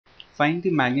Find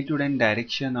the magnitude and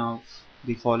direction of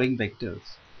the following vectors.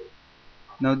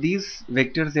 Now these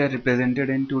vectors, they are represented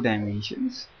in two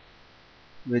dimensions,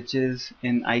 which is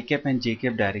in I cap and j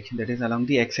cap direction, that is along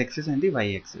the x-axis and the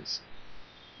y-axis.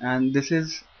 And this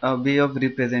is a way of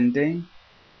representing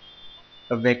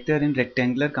a vector in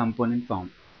rectangular component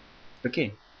form.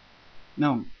 Okay,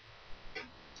 now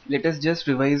let us just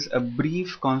revise a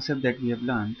brief concept that we have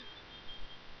learned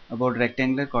about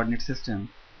rectangular coordinate system.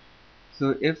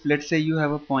 So if let's say you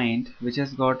have a point which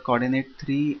has got coordinate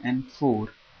 3 and 4,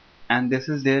 and this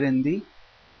is there in the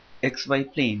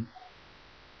xy plane.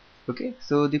 Okay,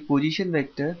 so the position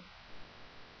vector,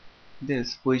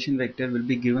 this position vector will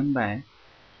be given by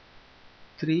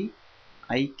 3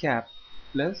 I cap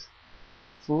plus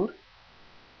 4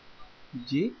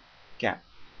 j cap.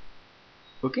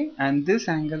 Okay, and this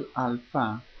angle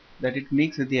alpha that it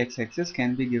makes with the x-axis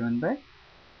can be given by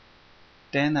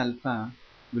tan alpha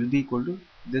will be equal to,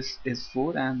 this is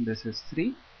 4 and this is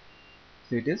 3,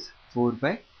 so it is 4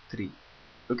 by 3.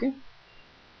 Okay,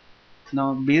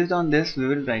 now based on this we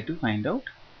will try to find out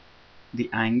the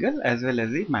angle as well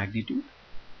as the magnitude.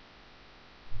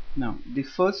 Now the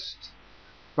first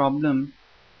problem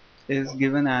is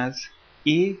given as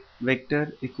a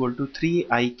vector equal to 3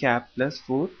 I cap plus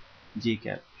 4 j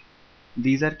cap.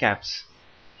 These are caps.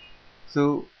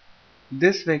 So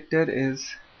this vector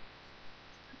is,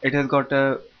 it has got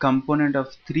a component of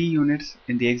 3 units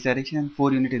in the x direction and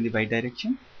 4 units in the y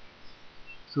direction.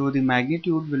 So the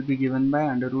magnitude will be given by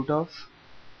under root of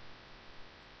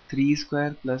 3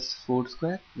 square plus 4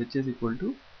 square, which is equal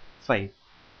to 5.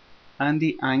 And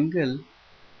the angle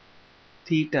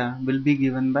theta will be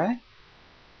given by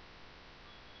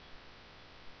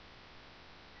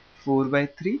 4 by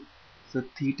 3. So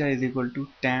theta is equal to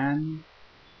tan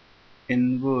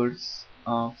inverse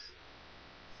of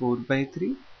 4 by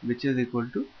 3, which is equal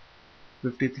to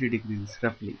 53 degrees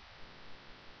roughly.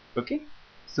 Okay,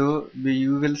 so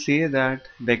you will say that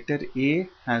vector A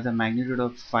has a magnitude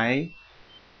of 5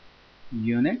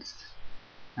 units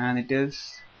and it is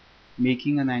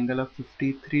making an angle of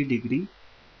 53 degree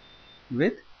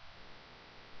with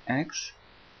x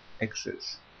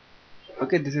axis.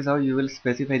 Okay, this is how you will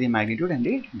specify the magnitude and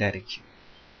the direction.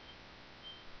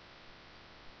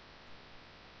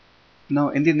 Now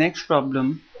in the next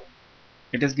problem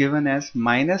it is given as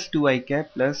minus 2 I cap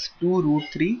plus 2 root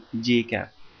 3 j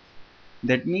cap.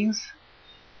 That means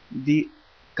the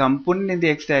component in the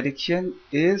x direction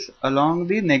is along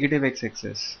the negative x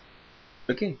axis.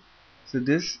 Okay, so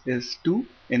this is 2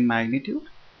 in magnitude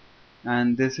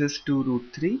and this is 2 root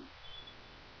 3.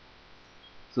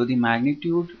 So the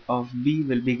magnitude of B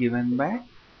will be given by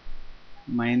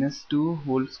minus 2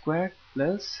 whole square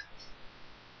plus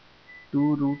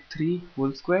 2 root 3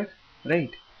 whole square,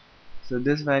 right? So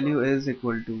this value is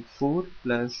equal to 4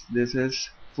 plus this is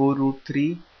 4 root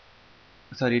 3,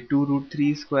 sorry, 2 root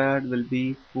 3 squared will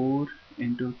be 4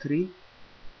 into 3.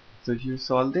 So if you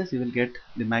solve this you will get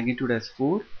the magnitude as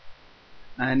 4.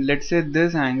 And let's say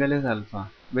this angle is alpha,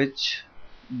 which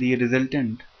the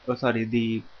resultant,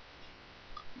 the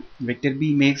vector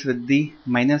B makes with the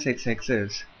minus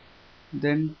x-axis,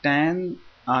 then tan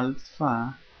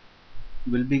alpha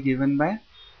will be given by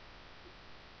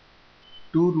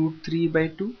 2 root 3 by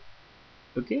 2,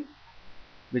 okay,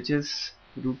 which is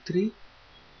root 3,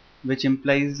 which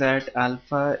implies that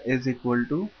alpha is equal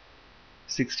to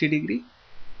 60 degree.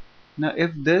 Now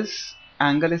if this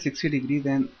angle is 60 degree,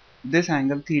 then this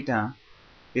angle theta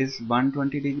is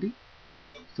 120 degree.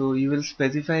 So you will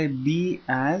specify B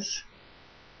as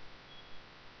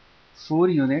 4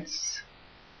 units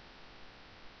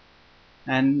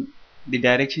and the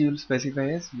direction you will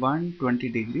specify as 120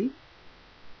 degree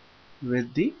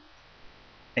with the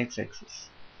x-axis.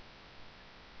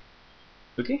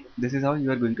 Okay, this is how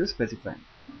you are going to specify.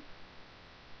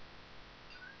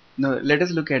 Now let us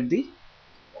look at the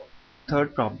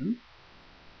third problem.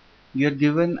 You are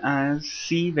given as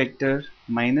C vector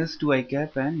minus 2 I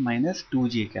cap and minus 2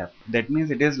 j cap. That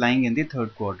means it is lying in the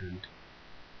third quadrant.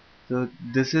 So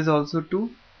this is also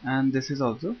 2 and this is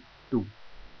also 2.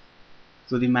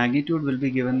 So the magnitude will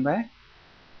be given by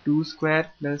 2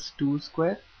 square plus 2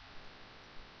 square,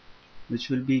 which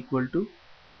will be equal to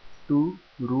 2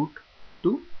 root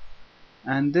 2.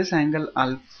 And this angle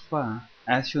alpha,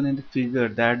 as shown in the figure,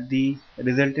 that the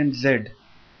resultant Z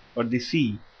or the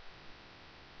C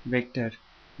vector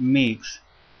makes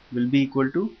will be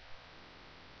equal to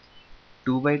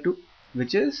 2 by 2,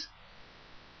 which is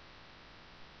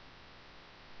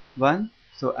 1.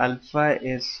 So alpha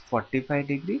is 45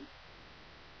 degree.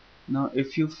 Now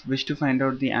if you wish to find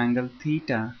out the angle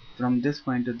theta from this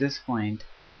point to this point,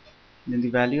 then the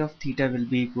value of theta will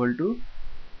be equal to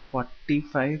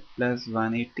 45 plus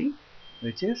 180,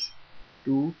 which is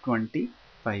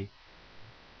 225.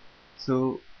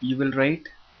 So you will write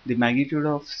the magnitude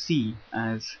of C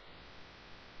as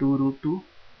 2 root 2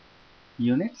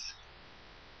 units,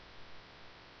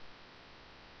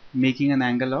 making an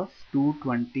angle of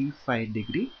 225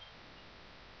 degree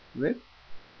with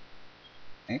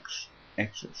x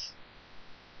axis.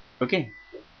 Okay,